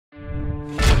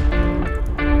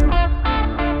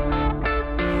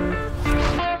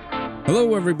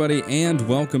Hello everybody and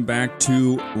welcome back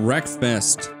to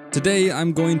Wreckfest. Today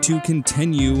I'm going to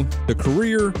continue the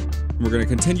career. We're going to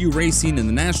continue racing in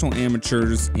the National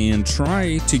Amateurs and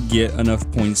try to get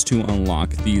enough points to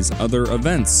unlock these other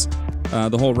events.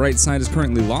 The whole right side is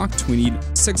currently locked. We need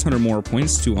 600 more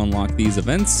points to unlock these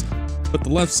events, but the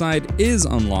left side is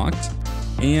unlocked.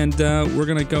 And we're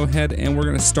going to go ahead and we're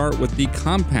going to start with the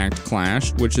Compact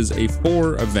Clash, which is a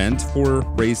 4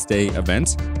 race day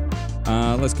event.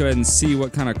 Let's go ahead and see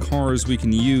what kind of cars we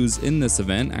can use in this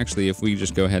event. Actually, if we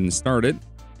just go ahead and start it,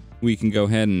 we can go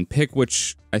ahead and pick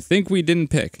which I think we didn't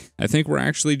pick. I think we're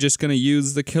actually just going to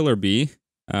use the Killer Bee,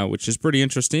 which is pretty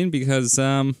interesting because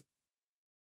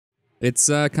it's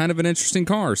kind of an interesting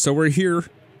car. So we're here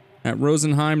at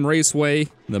Rosenheim Raceway,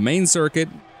 the main circuit.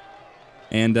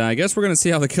 And I guess we're going to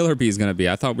see how the Killer Bee is going to be.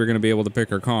 I thought we were going to be able to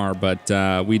pick our car,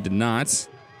 but we did not.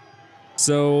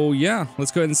 So yeah,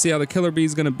 let's go ahead and see how the Killer Bee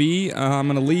is going to be. I'm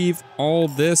going to leave all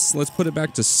this. Let's put it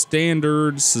back to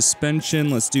standard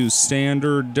suspension. Let's do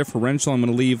standard differential. I'm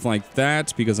going to leave like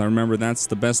that because I remember that's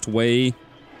the best way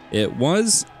it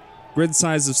was. Grid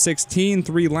size of 16,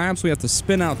 3 laps. We have to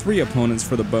spin out 3 opponents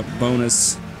for the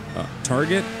bonus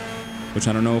target, which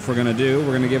I don't know if we're gonna do.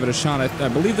 We're gonna give it a shot. I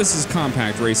believe this is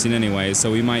compact racing anyway,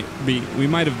 so we might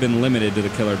have been limited to the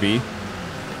Killer Bee.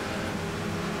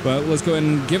 But let's go ahead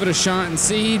and give it a shot and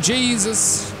see.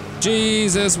 Jesus,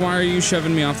 why are you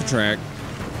shoving me off the track?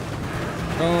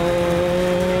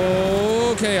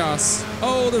 Oh, chaos.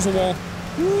 Oh, there's a wall.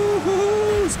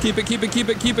 Woohoo!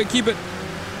 Keep it.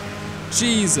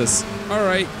 Jesus. All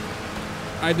right.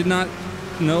 I did not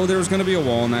know there was going to be a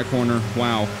wall in that corner.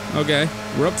 Wow. Okay.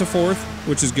 We're up to 4th,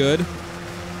 which is good.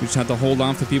 We just have to hold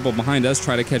off the people behind us,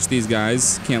 try to catch these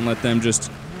guys. Can't let them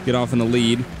just get off in the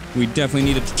lead. We definitely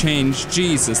needed to change,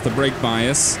 Jesus, the brake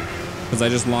bias, because I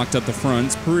just locked up the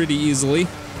fronts pretty easily.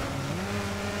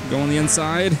 Go on the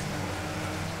inside.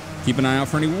 Keep an eye out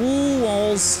for any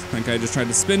walls. That guy just tried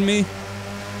to spin me.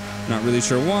 Not really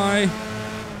sure why.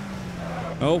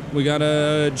 Oh, we got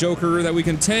a Joker that we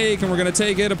can take, and we're going to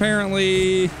take it,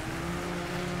 apparently.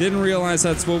 Didn't realize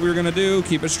that's what we were going to do.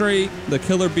 Keep it straight. The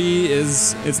Killer Bee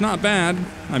it's not bad.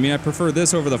 I mean, I prefer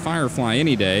this over the Firefly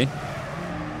any day,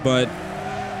 but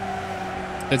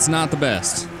it's not the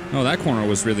best. Oh, that corner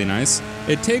was really nice.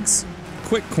 It takes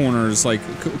quick corners, like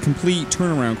complete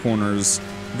turnaround corners,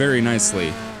 very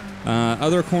nicely.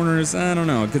 Other corners, I don't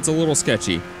know, it gets a little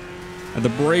sketchy. The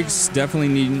brakes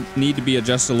definitely need to be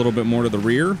adjusted a little bit more to the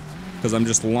rear, because I'm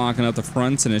just locking up the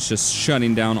fronts and it's just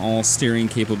shutting down all steering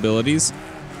capabilities.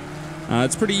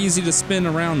 It's pretty easy to spin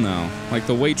around though. Like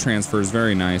the weight transfer is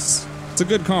very nice. It's a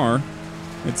good car.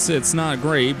 It's not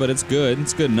great, but it's good.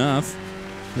 It's good enough.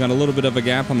 We got a little bit of a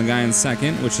gap on the guy in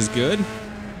second, which is good.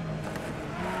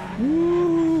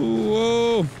 Ooh,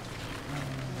 whoa.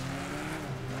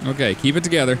 Okay, keep it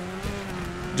together.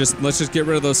 Let's just get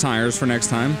rid of those tires for next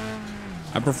time.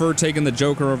 I prefer taking the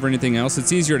Joker over anything else.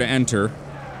 It's easier to enter.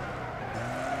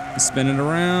 Spin it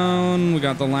around. We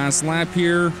got the last lap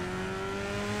here.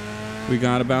 We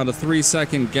got about a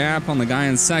 3-second gap on the guy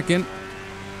in second.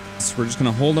 So we're just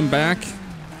gonna hold him back.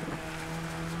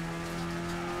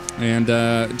 And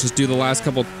just do the last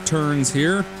couple turns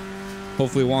here.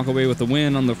 Hopefully walk away with the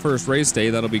win on the first race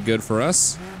day. That'll be good for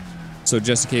us. So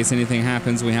just in case anything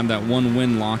happens, we have that 1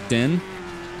 win locked in.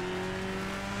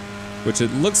 Which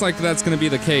it looks like that's going to be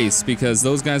the case because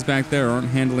those guys back there aren't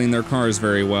handling their cars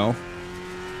very well.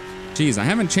 Jeez, I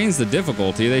haven't changed the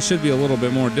difficulty. They should be a little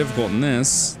bit more difficult than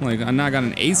this. Like, I now got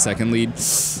an 8-second lead.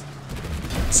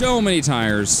 So many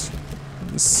tires.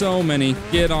 So many.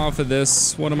 Get off of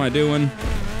this. What am I doing?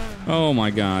 Oh my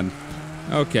god.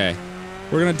 Okay.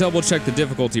 We're going to double check the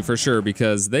difficulty for sure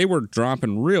because they were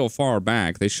dropping real far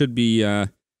back. They should be a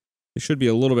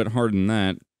little bit harder than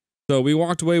that. So we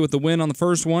walked away with the win on the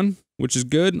first one, which is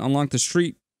good. Unlocked the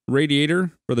street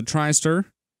radiator for the TriStar,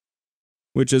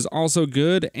 which is also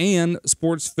good, and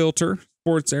sports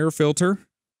air filter,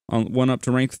 one up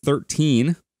to rank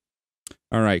 13.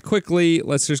 All right, quickly,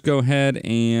 let's just go ahead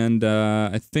and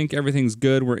I think everything's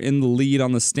good. We're in the lead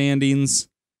on the standings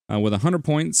with 100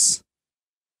 points.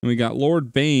 And we got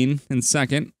Lord Bane in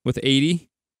second with 80.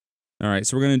 All right,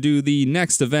 so we're going to do the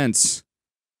next event,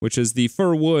 which is the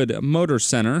Firwood Motor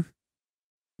Center.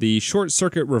 The short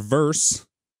circuit reverse.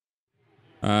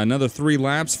 Another 3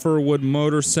 laps, Firwood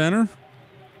Motor Center.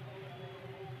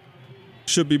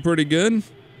 Should be pretty good.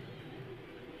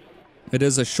 It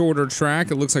is a shorter track.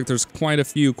 It looks like there's quite a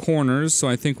few corners, so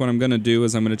I think what I'm going to do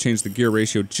is I'm going to change the gear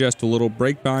ratio just a little.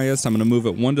 Brake bias, I'm going to move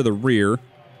it 1 to the rear.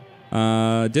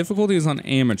 Difficulty is on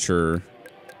amateur.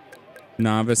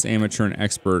 novice, amateur, and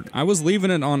expert. I was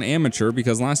leaving it on amateur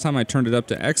because last time I turned it up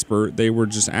to expert, they were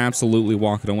just absolutely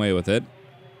walking away with it.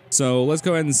 So let's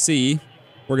go ahead and see.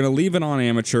 We're going to leave it on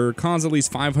amateur. Cause at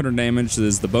least 500 damage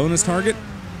is the bonus target.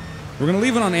 We're going to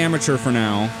leave it on amateur for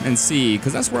now and see,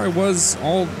 because that's where I was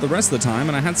all the rest of the time,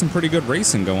 and I had some pretty good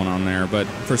racing going on there, but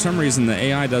for some reason the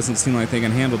AI doesn't seem like they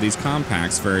can handle these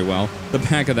compacts very well. The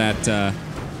back of that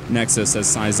Nexus says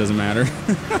size doesn't matter.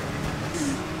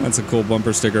 That's a cool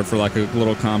bumper sticker for like a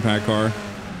little compact car.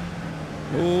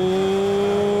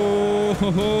 Oh,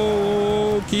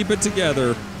 keep it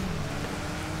together.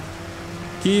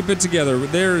 Keep it together.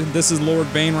 There, this is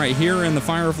Lord Bane right here in the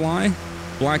Firefly.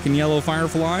 Black and yellow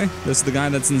Firefly. This is the guy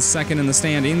that's in second in the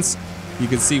standings. You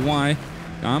can see why.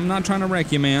 I'm not trying to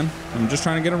wreck you, man. I'm just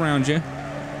trying to get around you.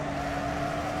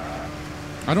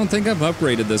 I don't think I've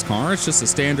upgraded this car. It's just a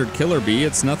standard Killer Bee.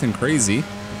 It's nothing crazy.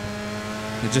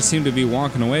 It just seemed to be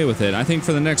walking away with it. I think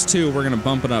for the next two, we're going to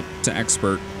bump it up to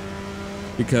expert.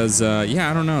 Because, yeah,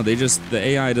 I don't know. The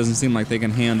AI doesn't seem like they can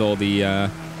handle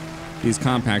these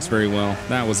compacts very well.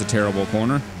 That was a terrible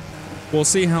corner. We'll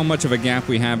see how much of a gap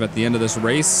we have at the end of this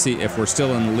race, see if we're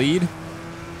still in the lead.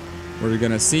 We're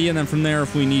gonna see, and then from there,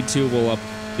 if we need to, we'll up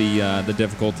the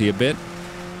difficulty a bit.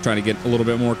 Try to get a little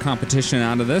bit more competition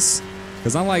out of this,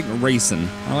 because I like racing.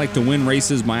 I like to win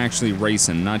races by actually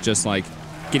racing, not just like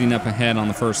getting up ahead on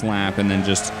the first lap and then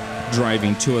just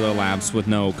driving 2 other laps with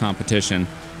no competition.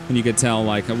 And you could tell,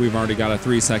 like, we've already got a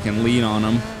 3-second lead on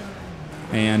them.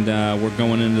 And we're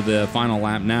going into the final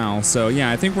lap now. So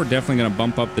yeah, I think we're definitely going to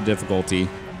bump up the difficulty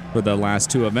for the last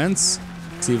 2 events.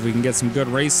 See if we can get some good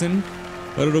racing.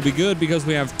 But it'll be good because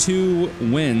we have 2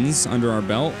 wins under our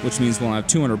belt, which means we'll have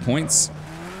 200 points,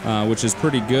 which is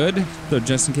pretty good. So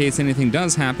just in case anything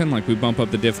does happen, like we bump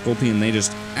up the difficulty and they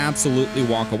just absolutely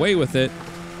walk away with it,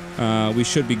 we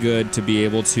should be good to be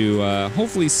able to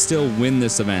hopefully still win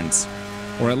this event.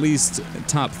 Or at least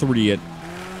top 3 it.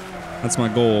 That's my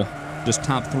goal. Just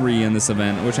top 3 in this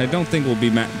event, which I don't think will be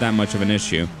that much of an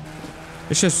issue.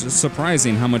 It's just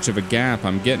surprising how much of a gap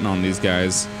I'm getting on these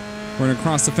guys. We're going to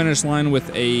cross the finish line with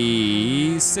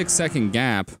a 6-second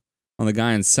gap on the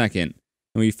guy in second.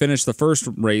 And we finished the first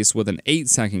race with an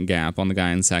 8-second gap on the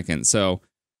guy in second. So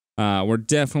we're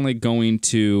definitely going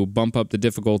to bump up the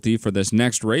difficulty for this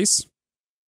next race.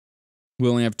 We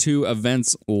only have 2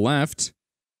 events left.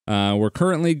 We're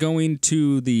currently going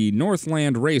to the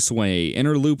Northland Raceway,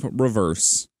 Inner Loop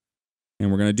Reverse.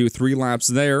 And we're going to do 3 laps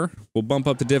there. We'll bump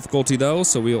up the difficulty, though,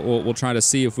 so we'll try to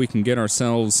see if we can get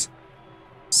ourselves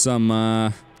some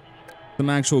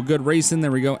actual good racing.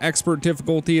 There we go. Expert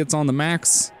difficulty, it's on the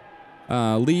max.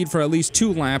 Lead for at least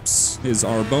 2 laps is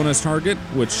our bonus target,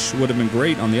 which would have been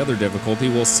great on the other difficulty.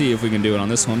 We'll see if we can do it on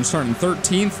this one. Starting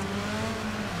 13th.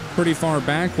 Pretty far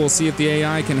back. We'll see if the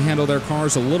AI can handle their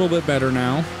cars a little bit better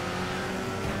now.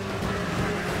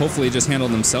 Hopefully just handle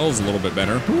themselves a little bit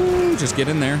better. Ooh, just get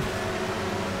in there.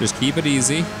 Just keep it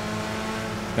easy.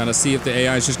 Gotta see if the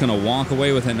AI is just gonna walk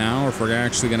away with it now, or if we're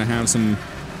actually gonna have some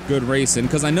good racing.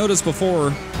 Because I noticed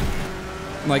before,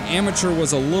 like, amateur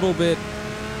was a little bit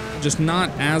just not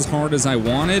as hard as I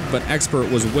wanted, but expert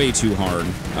was way too hard.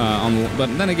 But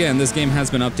then again, this game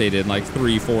has been updated like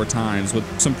 3-4 times with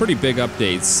some pretty big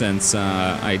updates since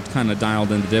I kind of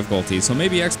dialed in the difficulty. So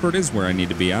maybe expert is where I need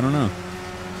to be. I don't know.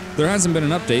 There hasn't been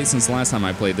an update since the last time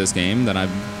I played this game that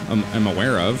I'm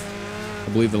aware of. I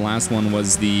believe the last one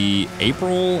was the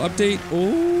April update.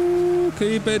 Oh,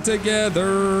 keep it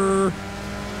together.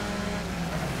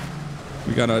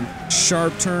 We got a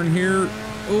sharp turn here.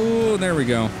 Oh, there we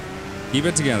go. Keep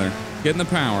it together. Get in the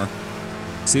power.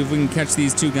 See if we can catch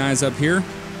these 2 guys up here.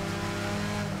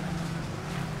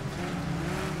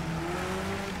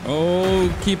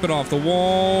 Oh, keep it off the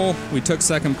wall. We took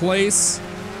 2nd place.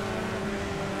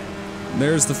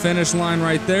 There's the finish line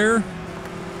right there.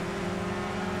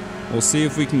 We'll see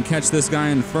if we can catch this guy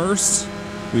in first.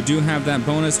 We do have that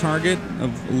bonus target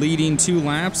of leading 2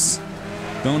 laps.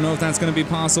 Don't know if that's going to be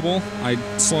possible. I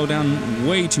slowed down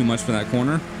way too much for that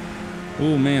corner.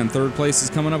 Oh man, 3rd place is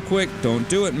coming up quick. Don't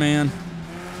do it, man.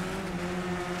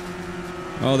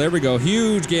 Oh, there we go.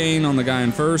 Huge gain on the guy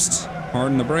in first.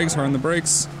 Harden the brakes, harden the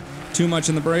brakes. Too much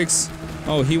in the brakes.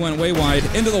 Oh, he went way wide.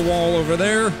 Into the wall over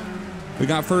there. We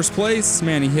got 1st place.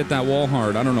 Man, he hit that wall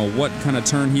hard. I don't know what kind of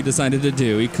turn he decided to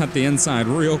do. He cut the inside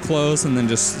real close and then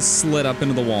just slid up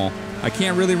into the wall. I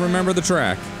can't really remember the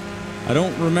track. I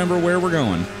don't remember where we're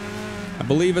going. I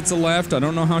believe it's a left. I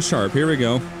don't know how sharp. Here we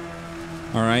go.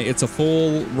 All right, it's a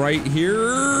full right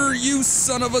here. You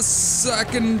son of a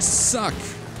second suck.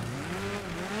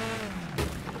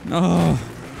 Oh,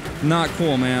 not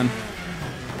cool, man.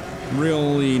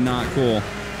 Really not cool.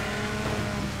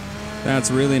 That's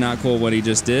really not cool what he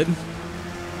just did.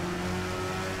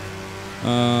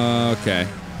 Okay.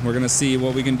 We're going to see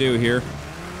what we can do here.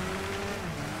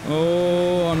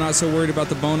 Oh, I'm not so worried about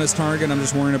the bonus target. I'm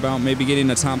just worrying about maybe getting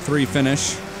a top 3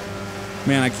 finish.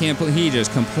 Man, I can't believe he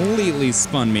just completely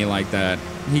spun me like that.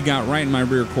 He got right in my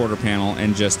rear quarter panel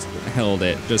and just held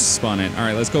it, just spun it. All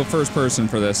right, let's go first person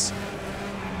for this.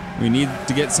 We need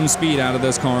to get some speed out of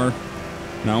this car.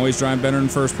 And I always drive better in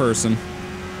first person.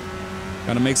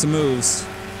 Got to make some moves.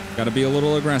 Got to be a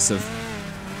little aggressive.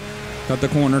 Cut the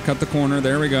corner,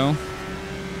 there we go.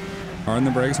 Harden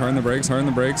the brakes, harden the brakes, harden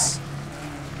the brakes.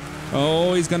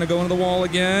 Oh, he's gonna go into the wall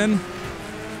again.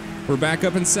 We're back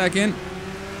up in second.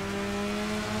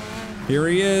 Here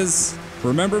he is.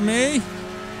 Remember me?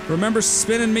 Remember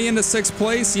spinning me into 6th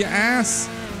place, you ass?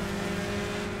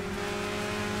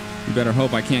 You better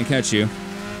hope I can't catch you.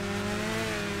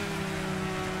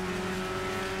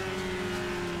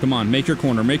 Come on, make your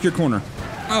corner, make your corner.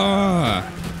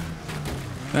 Ah!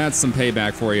 That's some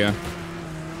payback for you.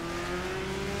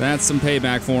 That's some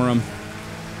payback for him.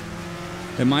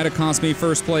 It might have cost me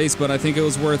 1st place, but I think it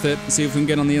was worth it. See if we can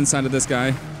get on the inside of this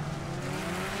guy.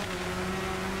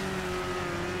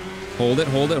 Hold it,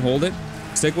 hold it, hold it.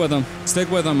 Stick with him. Stick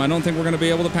with him. I don't think we're going to be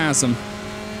able to pass him.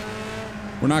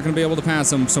 We're not going to be able to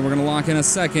pass him, so we're going to lock in a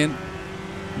 2nd.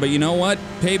 But you know what?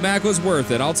 Payback was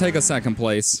worth it. I'll take a 2nd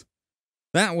place.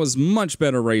 That was much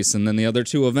better racing than the other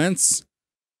 2 events.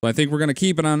 So I think we're going to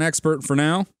keep it on expert for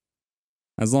now.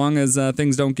 As long as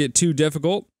things don't get too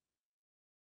difficult.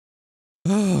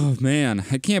 Oh, man.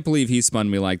 I can't believe he spun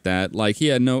me like that. Like, he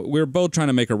had no... We were both trying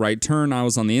to make a right turn. I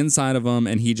was on the inside of him,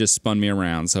 and he just spun me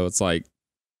around. So it's like...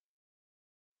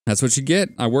 That's what you get.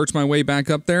 I worked my way back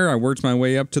up there. I worked my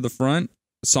way up to the front.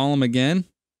 Saw him again.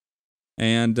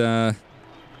 And,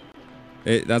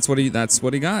 that's what he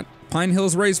got. Pine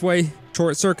Hills Raceway,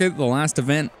 Short Circuit, the last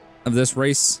event of this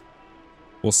race.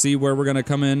 We'll see where we're going to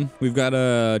come in. We've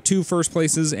got 2 first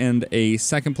places and a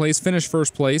 2nd place. Finish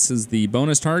 1st place is the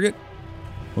bonus target.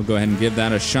 We'll go ahead and give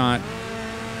that a shot.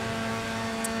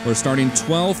 We're starting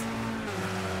 12th.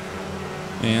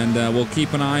 And we'll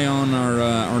keep an eye on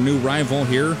our new rival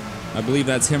here. I believe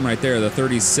that's him right there, the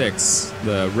 36.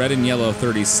 The red and yellow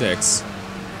 36.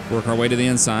 Work our way to the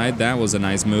inside. That was a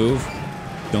nice move.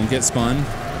 Don't get spun.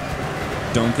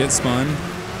 Don't get spun.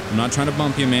 I'm not trying to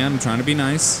bump you, man. I'm trying to be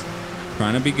nice.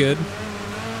 Trying to be good.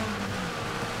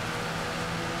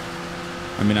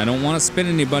 I mean, I don't want to spin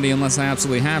anybody unless I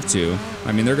absolutely have to.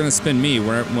 I mean, they're going to spin me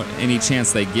any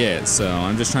chance they get, so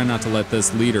I'm just trying not to let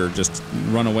this leader just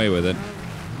run away with it.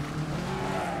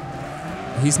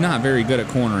 He's not very good at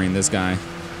cornering, this guy.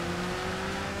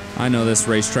 I know this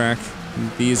racetrack.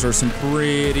 These are some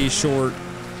pretty short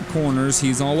corners.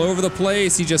 He's all over the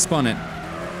place. He just spun it.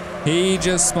 He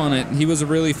just spun it. He was a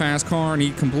really fast car, and he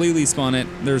completely spun it.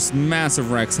 There's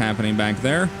massive wrecks happening back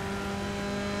there.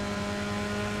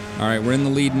 All right, we're in the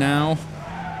lead now.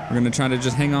 We're going to try to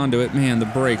just hang on to it. Man, the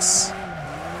brakes.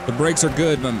 The brakes are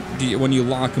good, but when you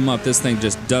lock them up, this thing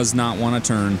just does not want to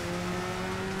turn.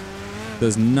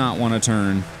 Does not want to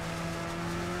turn.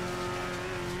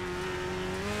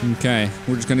 Okay,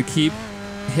 we're just going to keep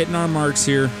hitting our marks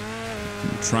here.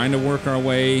 Trying to work our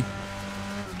way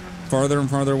farther and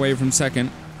farther away from 2nd.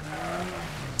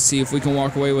 See if we can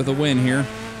walk away with a win here.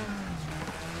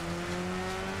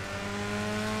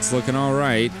 It's looking all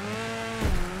right.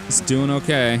 It's doing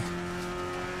okay.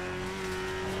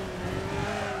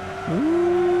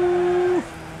 Ooh.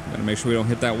 Gotta make sure we don't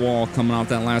hit that wall coming off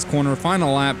that last corner.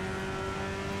 Final lap.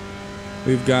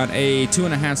 We've got a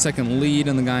 2.5 second lead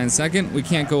on the guy in 2nd. We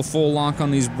can't go full lock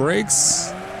on these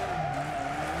brakes.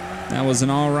 That was an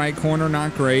all right corner,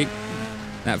 not great.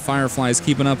 That Firefly's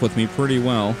keeping up with me pretty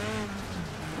well.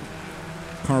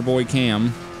 Carboy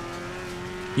Cam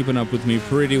keeping up with me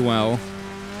pretty well.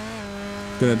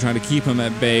 Gonna try to keep him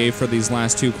at bay for these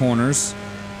last 2 corners.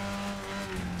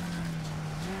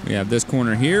 We have this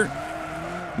corner here,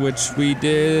 which we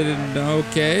did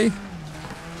okay.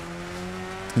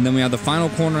 And then we have the final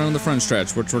corner on the front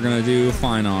stretch, which we're gonna do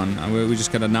fine on. We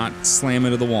just gotta not slam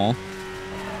into the wall.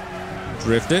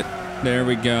 Drift it. There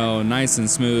we go. Nice and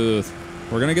smooth.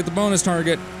 We're gonna get the bonus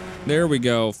target. There we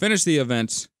go. Finish the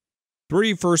event.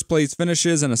 3 first place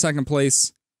finishes and a 2nd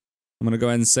place. I'm gonna go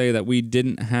ahead and say that we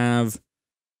didn't have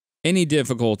any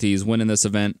difficulties winning this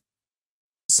event.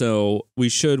 So we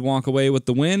should walk away with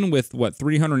the win with, what,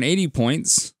 380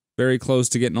 points. Very close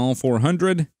to getting all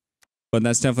 400. But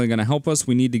that's definitely going to help us.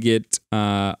 We need to get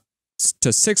to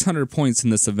 600 points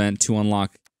in this event to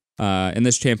unlock, in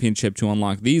this championship to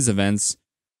unlock these events,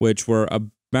 which were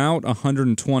about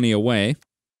 120 away.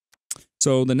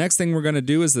 So the next thing we're going to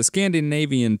do is the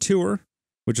Scandinavian Tour.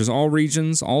 which is all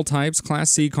regions, all types,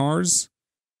 Class C cars.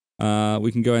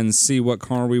 We can go ahead and see what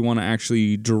car we want to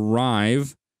actually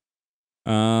drive.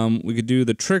 We could do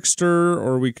the Trickster,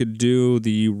 or we could do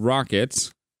the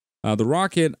Rocket. The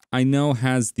Rocket, I know,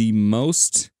 has the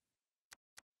most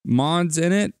mods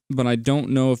in it, but I don't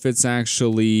know if it's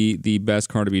actually the best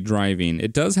car to be driving.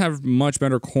 It does have much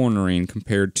better cornering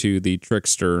compared to the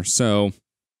Trickster, so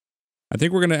I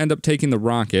think we're going to end up taking the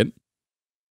Rocket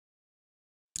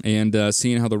and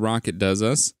seeing how the Rocket does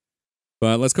us.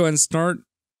 But let's go ahead and start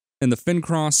in the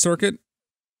Fincross circuit,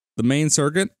 the main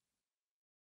circuit.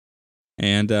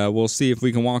 And we'll see if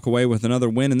we can walk away with another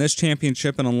win in this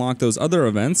championship and unlock those other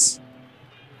events.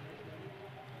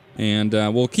 And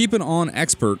we'll keep it on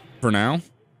expert for now.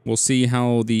 We'll see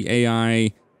how the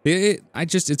AI...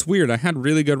 It's weird. I had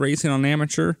really good racing on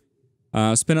amateur.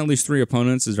 Spin at least 3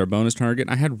 opponents is our bonus target.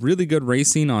 I had really good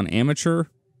racing on amateur.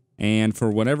 And for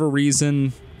whatever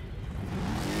reason,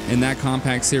 in that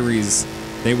compact series,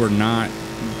 they were not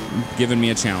giving me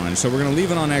a challenge. So we're going to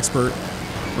leave it on expert.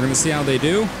 We're going to see how they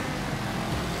do.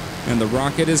 And the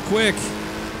Rocket is quick.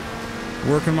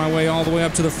 Working my way all the way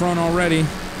up to the front already.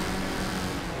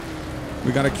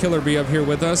 We got a Killer Bee up here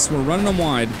with us. We're running them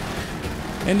wide.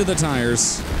 Into the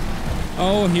tires.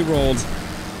 Oh, he rolled.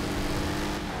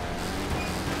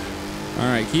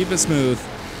 Alright, keep it smooth.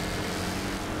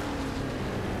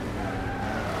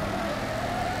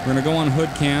 We're going to go on hood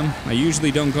cam. I usually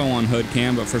don't go on hood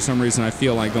cam, but for some reason I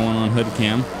feel like going on hood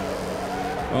cam.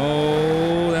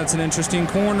 Oh, that's an interesting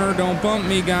corner. Don't bump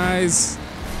me, guys.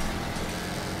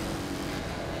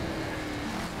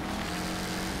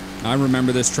 I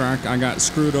remember this track. I got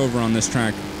screwed over on this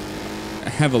track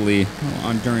heavily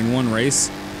during one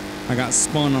race. I got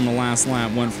spun on the last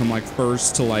lap, went from like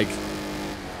 1st to like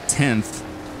 10th.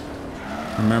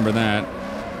 Remember that.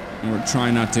 We're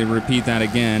trying not to repeat that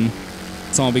again.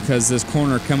 It's all because this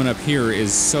corner coming up here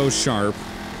is so sharp.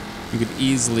 You could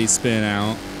easily spin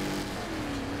out.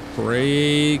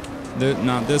 Brake.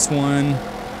 Not this one.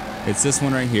 It's this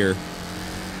one right here.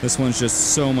 This one's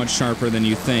just so much sharper than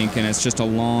you think, and it's just a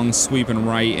long sweeping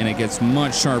right, and it gets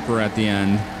much sharper at the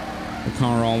end. The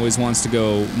car always wants to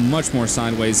go much more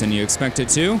sideways than you expect it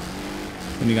to.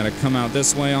 Then you gotta come out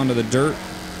this way onto the dirt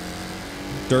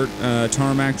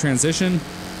tarmac transition.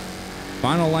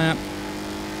 Final lap.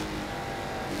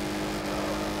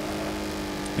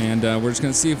 And we're just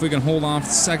gonna see if we can hold off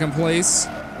second place.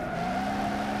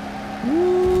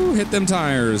 Woo, hit them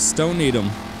tires. Don't need them.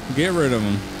 Get rid of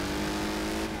them.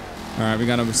 All right, we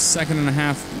got a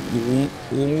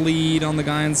 1.5 lead on the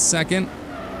guy in second.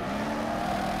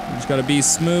 We just gotta be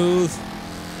smooth.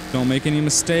 Don't make any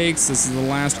mistakes. This is the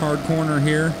last hard corner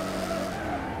here.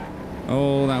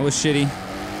 Oh, that was shitty.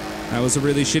 That was a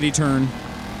really shitty turn.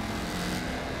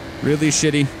 Really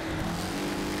shitty.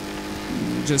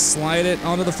 Just slide it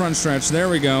onto the front stretch. There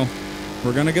we go.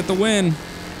 We're gonna get the win.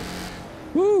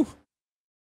 Woo!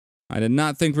 I did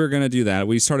not think we were gonna do that.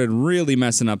 We started really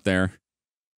messing up there.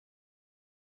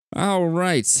 All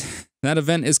right. That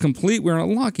event is complete. We're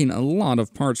unlocking a lot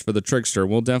of parts for the Trickster.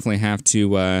 We'll definitely have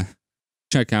to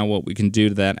check out what we can do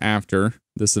to that after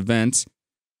this event.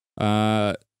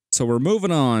 So we're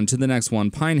moving on to the next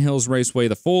one. Pine Hills Raceway,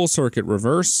 the full circuit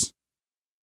reverse.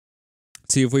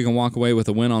 See if we can walk away with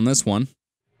a win on this one.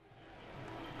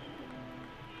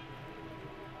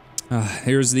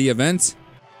 Here's the event.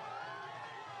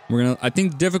 I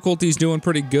think difficulty's doing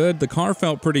pretty good. The car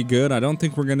felt pretty good. I don't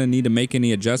think we're gonna need to make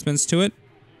any adjustments to it.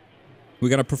 We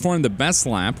gotta perform the best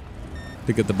lap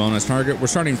to get the bonus target. We're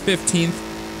starting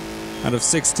 15th out of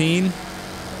 16.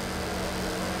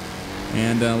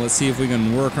 And let's see if we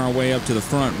can work our way up to the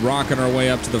front, rocket our way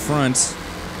up to the front.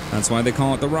 That's why they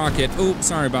call it the Rocket. Oops,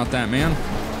 sorry about that, man.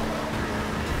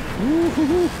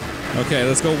 Okay,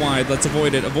 let's go wide. Let's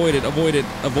avoid it, avoid it, avoid it,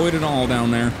 avoid it all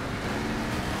down there.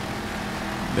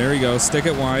 There you go, stick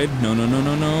it wide. No, no, no,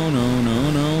 no, no, no,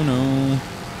 no, no, no.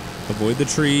 Avoid the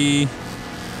tree.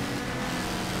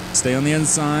 Stay on the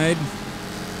inside.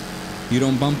 You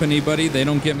don't bump anybody, they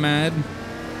don't get mad.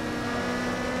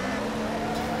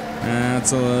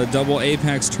 That's a double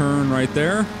apex turn right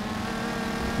there.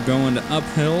 Going to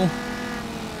uphill.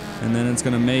 And then it's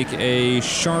gonna make a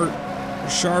sharp,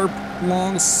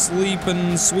 long,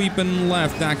 sweeping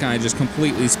left. That guy just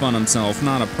completely spun himself.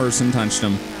 Not a person touched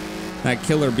him. That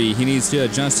Killer Bee, he needs to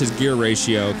adjust his gear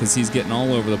ratio because he's getting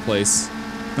all over the place.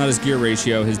 Not his gear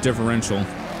ratio, his differential.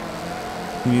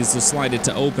 He needs to slide it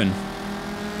to open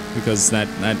because that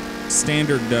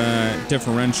standard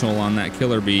differential on that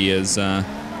Killer Bee is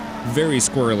very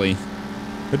squirrely.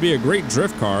 It'd be a great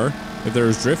drift car if there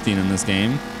was drifting in this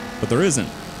game, but there isn't.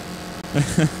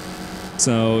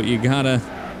 So you gotta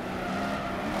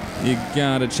You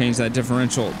gotta change that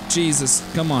differential. Jesus,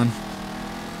 come on.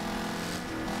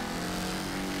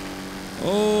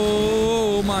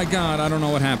 Oh my God, I don't know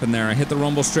what happened there. I hit the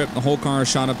rumble strip, the whole car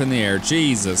shot up in the air.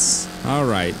 Jesus. All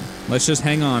right, let's just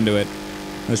hang on to it.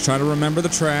 Let's try to remember the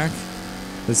track.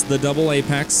 This is the double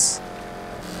apex.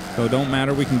 So it don't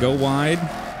matter, we can go wide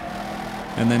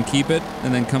and then keep it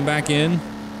and then come back in.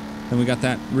 Then we got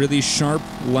that really sharp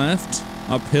left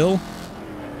uphill,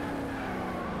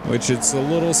 which it's a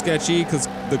little sketchy because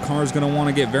the car's gonna want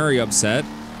to get very upset.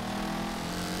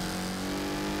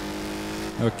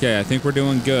 Okay, I think we're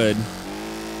doing good.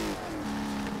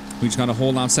 We just gotta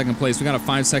hold off second place. We got a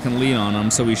 5-second lead on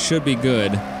them, so we should be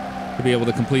good to be able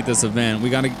to complete this event. We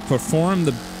gotta perform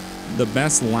the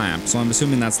best lap, so I'm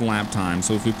assuming that's lap time.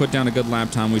 So if we put down a good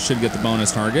lap time, we should get the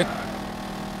bonus target.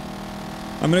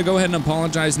 I'm gonna go ahead and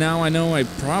apologize now. I know I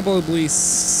probably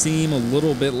seem a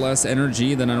little bit less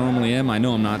energy than I normally am. I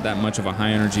know I'm not that much of a high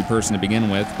energy person to begin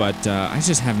with, but I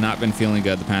just have not been feeling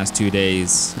good the past 2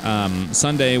 days.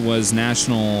 Sunday was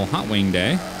National Hot Wing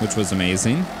Day, which was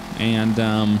amazing, and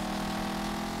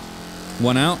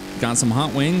went out, got some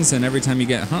hot wings, and every time you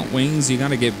get hot wings, you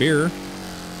gotta get beer.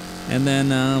 And then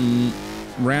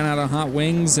ran out of hot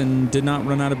wings and did not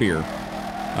run out of beer.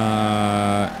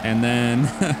 And then...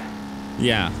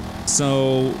 yeah,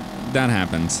 so that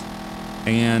happened,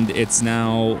 and it's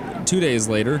now 2 days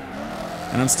later,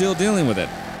 and I'm still dealing with it.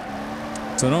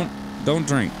 So don't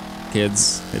drink,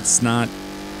 kids. It's not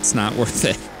worth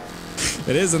it.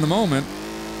 It is in the moment,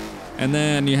 and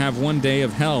then you have 1 day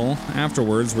of hell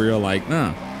afterwards where you're like,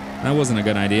 no, that wasn't a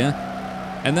good idea.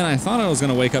 And then I thought I was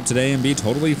gonna wake up today and be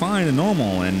totally fine and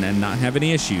normal and not have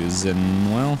any issues,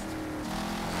 and well,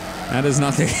 that is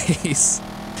not the case.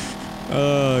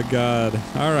 Oh, God.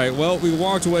 All right, well, we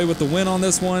walked away with the win on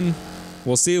this one.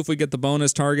 We'll see if we get the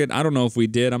bonus target. I don't know if we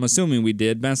did. I'm assuming we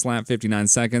did. Best lap, 59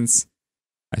 seconds.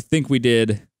 I think we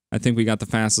did. I think we got the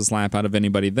fastest lap out of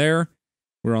anybody there.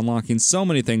 We're unlocking so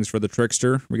many things for the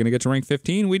Trickster. We're going to get to rank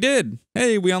 15. We did.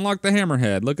 Hey, we unlocked the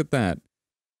Hammerhead. Look at that.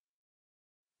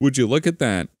 Would you look at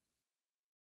that?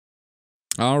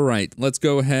 All right, let's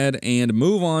go ahead and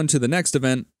move on to the next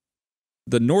event.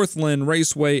 The Northland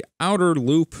Raceway Outer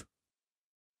Loop.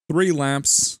 3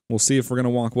 laps. We'll see if we're going to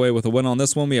walk away with a win on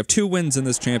this one. We have 2 wins in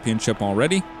this championship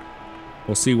already.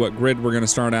 We'll see what grid we're going to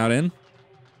start out in.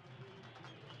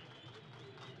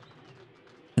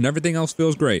 And everything else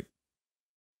feels great.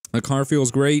 The car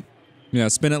feels great. Yeah,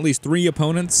 spin at least 3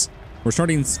 opponents. We're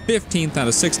starting 15th out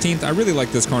of 16th. I really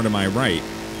like this car to my right.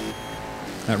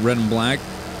 That red and black.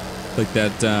 Like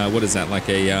that, what is that? Like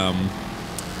a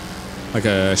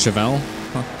Chevelle?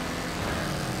 Huh.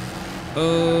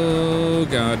 Oh,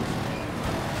 God.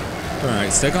 All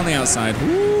right, stick on the outside.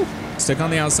 Woo! Stick on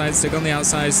the outside, stick on the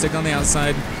outside, stick on the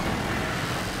outside.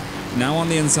 Now on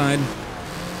the inside.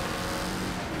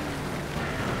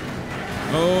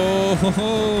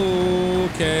 Oh,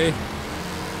 okay.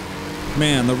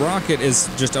 Man, the Rocket is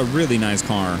just a really nice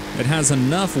car. It has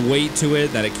enough weight to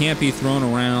it that it can't be thrown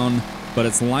around, but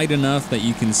it's light enough that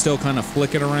you can still kind of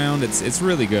flick it around. It's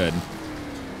really good.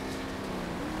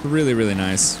 Really, really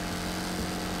nice.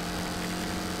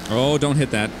 Oh, don't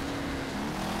hit that.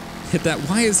 Hit that.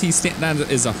 Why is he stand? That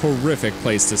is a horrific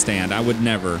place to stand. I would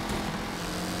never.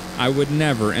 I would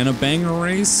never. In a banger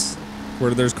race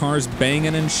where there's cars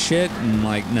banging and shit, and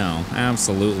like, no,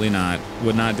 absolutely not.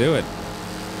 Would not do it.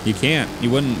 You can't.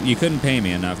 You couldn't pay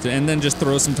me enough to, and then just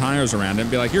throw some tires around it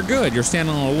and be like, you're good. You're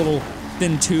standing on a little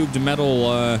thin tubed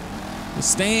metal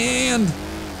stand.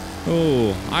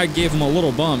 Oh, I gave him a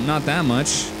little bump. Not that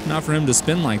much. Not for him to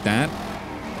spin like that.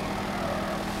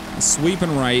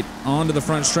 Sweeping right onto the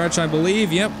front stretch, I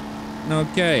believe. Yep.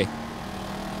 Okay.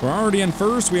 We're already in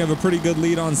first. We have a pretty good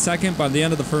lead on second by the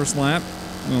end of the first lap.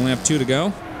 We only have 2 to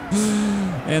go.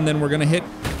 And then we're going to hit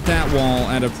that wall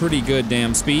at a pretty good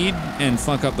damn speed and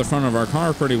fuck up the front of our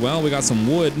car pretty well. We got some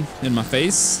wood in my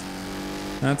face.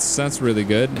 That's really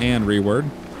good. And reward.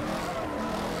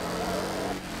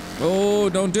 Oh,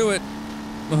 don't do it.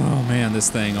 Oh, man,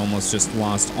 this thing almost just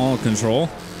lost all control.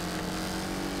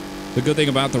 The good thing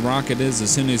about the Rocket is as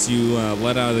soon as you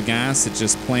let out of the gas, it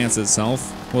just plants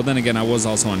itself. Well, then again, I was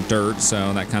also on dirt,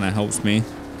 so that kind of helps me.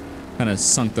 Kind of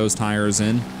sunk those tires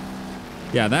in.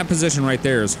 Yeah, that position right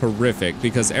there is horrific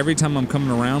because every time I'm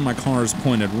coming around, my car is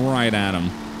pointed right at him.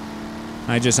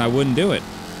 I wouldn't do it.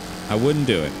 I wouldn't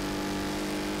do it.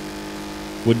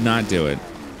 Would not do it.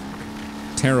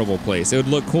 Terrible place. It would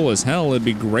look cool as hell. It'd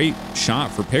be great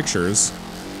shot for pictures.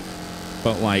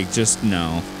 But like, just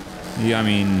no. Yeah, I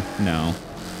mean, no.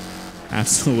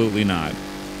 Absolutely not.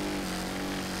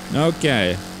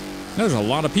 Okay. There's a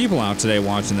lot of people out today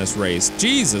watching this race.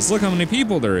 Jesus, look how many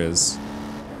people there is.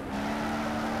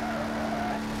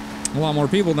 A lot more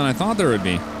people than I thought there would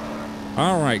be.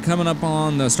 All right, coming up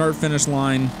on the start-finish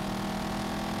line.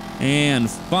 And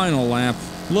final lap.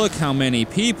 Look how many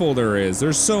people there is.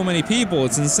 There's so many people,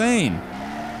 it's insane.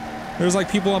 There's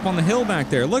like people up on the hill back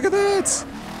there. Look at that.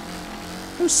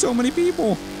 There's so many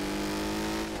people.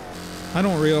 I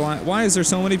don't realize, why is there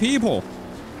so many people?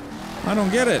 I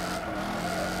don't get it.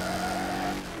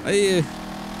 I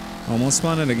almost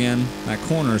spun it again. That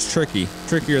corner is tricky.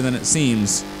 Trickier than it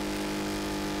seems.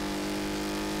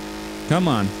 Come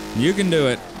on, you can do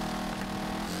it.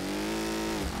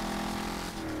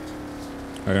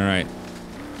 All right,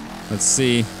 let's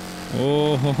see.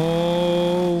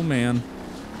 Oh, man.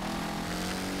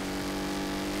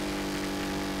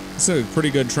 It's a pretty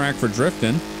good track for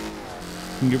drifting. You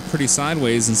can get pretty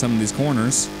sideways in some of these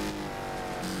corners.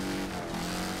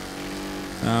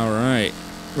 All right,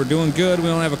 we're doing good. We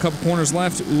only have a couple corners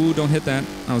left. Ooh, don't hit that.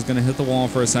 I was gonna hit the wall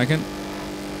for a second.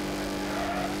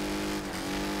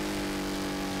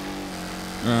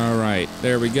 All right,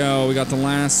 there we go. We got the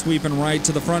last sweeping right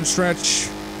to the front stretch.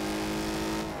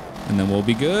 And then we'll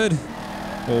be good.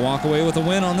 We'll walk away with a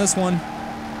win on this one.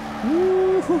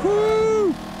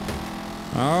 Woo-hoo-hoo!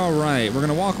 All right, we're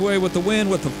gonna walk away with the win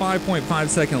with the 5.5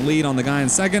 second lead on the guy in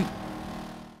second.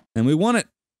 And we won it.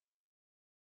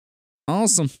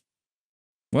 Awesome.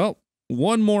 Well,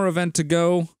 one more event to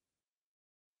go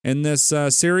in this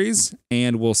series,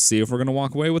 and we'll see if we're gonna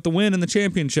walk away with the win in the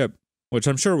championship, which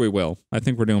I'm sure we will. I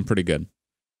think we're doing pretty good.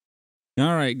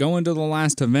 All right, going to the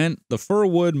last event, the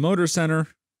Furwood Motor Center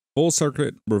Full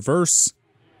Circuit Reverse.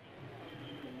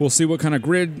 We'll see what kind of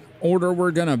grid order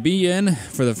we're gonna be in.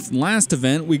 For the last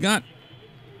event, we got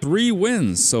 3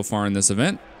 wins so far in this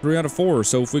event. 3 out of 4.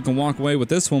 So if we can walk away with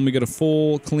this one, we get a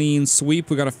full, clean sweep.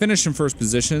 We got to finish in first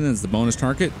position as the bonus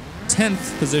target.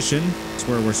 10th position is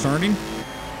where we're starting.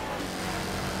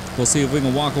 We'll see if we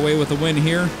can walk away with a win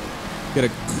here. Get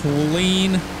a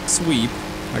clean sweep.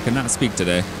 I cannot speak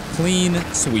today. Clean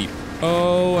sweep.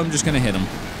 Oh, I'm just gonna hit him.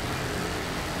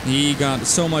 He got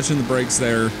so much in the brakes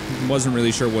there. Wasn't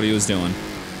really sure what he was doing.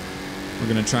 We're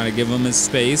gonna try to give him his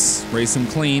space. Race him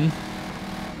clean.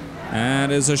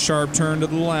 That is a sharp turn to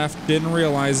the left. Didn't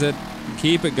realize it.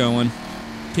 Keep it going.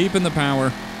 Keeping the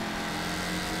power.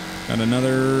 Got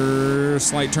another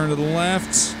slight turn to the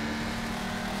left.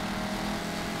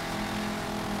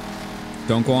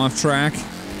 Don't go off track.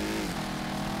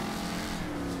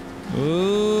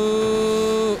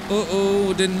 Oh,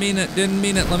 uh-oh, didn't mean it, didn't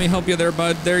mean it. Let me help you there,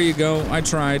 bud. There you go. I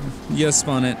tried. You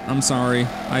spun it. I'm sorry.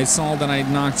 I saw that I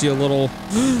knocked you a little...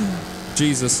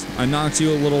 Jesus. I knocked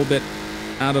you a little bit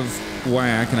out of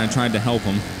whack, and I tried to help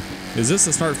him. Is this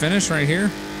the start-finish right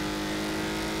here?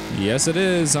 Yes, it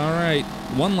is. All right.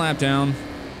 1 lap down.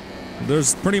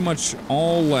 There's pretty much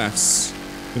all lefts.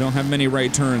 We don't have many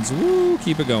right turns. Woo,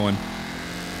 keep it going.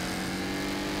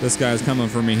 This guy's coming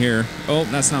for me here. Oh,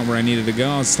 that's not where I needed to go.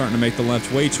 I was starting to make the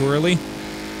left way too early.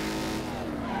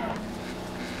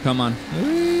 Come on.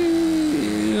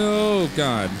 Oh,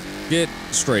 God. Get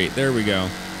straight. There we go.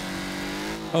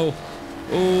 Oh.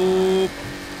 Oh.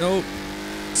 Oh.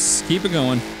 Keep it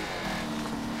going.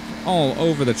 All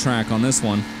over the track on this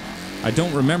one. I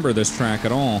don't remember this track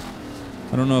at all.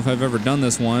 I don't know if I've ever done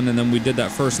this one, and then we did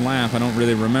that first lap. I don't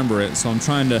really remember it, so I'm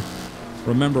trying to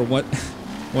remember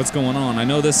what's going on. I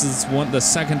know this is the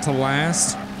second to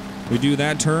last. We do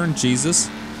that turn, Jesus.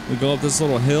 We go up this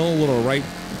little hill, little right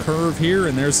curve here,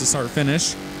 and there's the start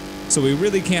finish. So we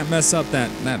really can't mess up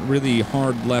that really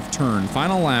hard left turn.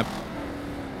 Final lap.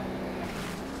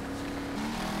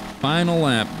 Final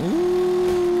lap.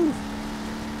 Ooh.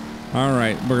 All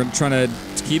right, we're gonna try to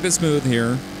keep it smooth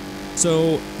here.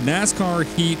 So NASCAR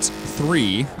Heat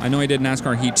 3, I know I did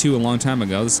NASCAR Heat 2 a long time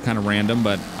ago. This is kind of random,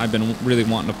 but I've been really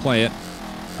wanting to play it.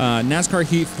 NASCAR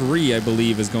Heat 3, I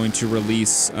believe, is going to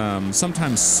release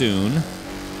sometime soon,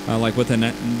 like within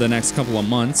the next couple of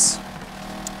months.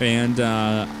 And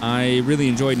I really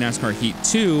enjoyed NASCAR Heat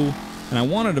 2, and I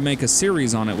wanted to make a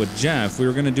series on it with Jeff. We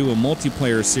were going to do a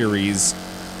multiplayer series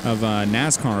of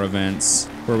NASCAR events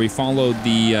where we followed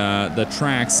the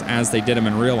tracks as they did them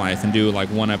in real life and do like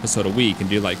 1 episode a week and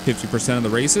do like 50% of the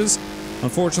races.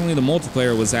 Unfortunately, the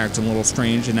multiplayer was acting a little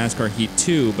strange in NASCAR Heat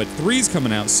 2, but 3's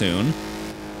coming out soon.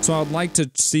 So I'd like to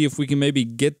see if we can maybe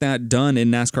get that done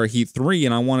in NASCAR Heat 3,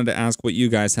 and I wanted to ask what you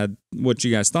guys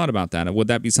thought about that. Would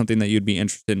that be something that you'd be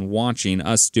interested in watching,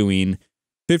 us doing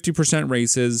 50%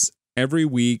 races every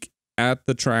week at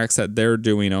the tracks that they're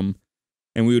doing them,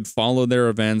 and we would follow their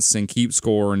events and keep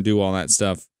score and do all that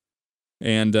stuff.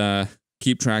 And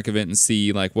keep track of it and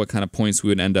see like what kind of points we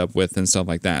would end up with and stuff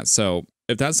like that. So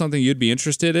if that's something you'd be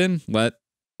interested in, let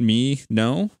me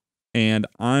know. And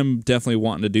I'm definitely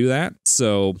wanting to do that.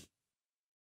 So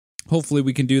hopefully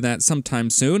we can do that sometime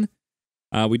soon.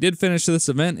 We did finish this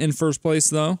event in first place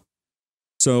though.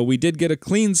 So we did get a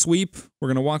clean sweep. We're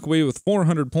going to walk away with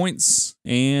 400 points.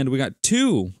 And we got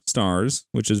 2 stars,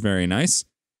 which is very nice.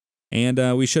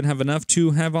 And we should have enough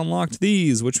to have unlocked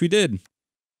these, which we did.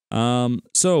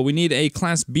 So we need a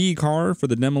Class B car for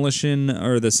the demolition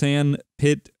or the sand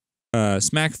pit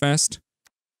Smackfest,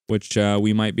 which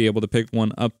we might be able to pick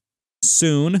one up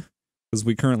soon because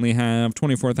we currently have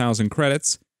 24,000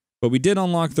 credits. But we did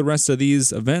unlock the rest of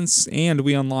these events, and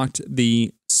we unlocked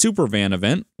the Super Van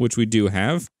event, which we do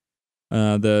have,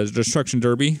 the Destruction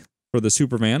Derby for the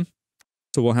Super Van.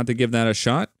 So we'll have to give that a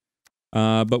shot.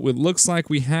 But it looks like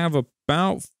we have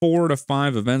about 4 to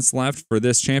 5 events left for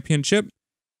this championship,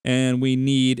 and we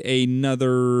need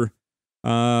another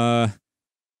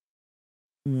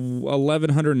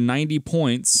 1,190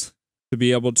 points to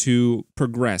be able to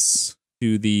progress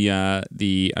to the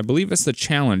I believe it's the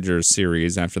Challengers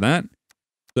series after that.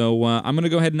 So I'm going to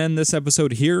go ahead and end this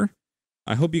episode here.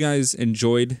 I hope you guys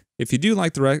enjoyed. If you do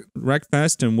like the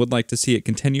Wreckfest and would like to see it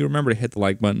continue, remember to hit the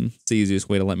like button. It's the easiest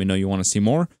way to let me know you want to see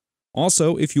more.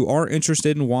 Also, if you are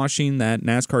interested in watching that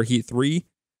NASCAR Heat 3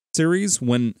 series,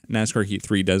 when NASCAR Heat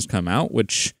 3 does come out,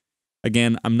 which,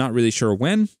 again, I'm not really sure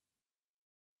when.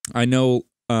 I know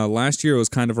last year it was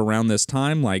kind of around this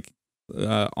time, like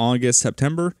August,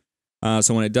 September.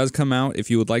 So when it does come out, if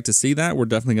you would like to see that, we're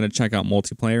definitely going to check out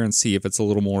multiplayer and see if it's a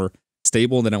little more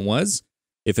stable than it was.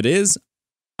 If it is,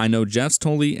 I know Jeff's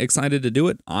totally excited to do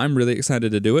it. I'm really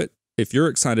excited to do it. If you're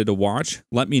excited to watch,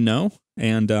 let me know,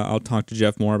 and I'll talk to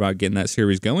Jeff more about getting that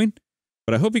series going.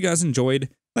 But I hope you guys enjoyed.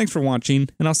 Thanks for watching,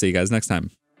 and I'll see you guys next time.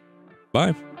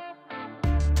 Bye.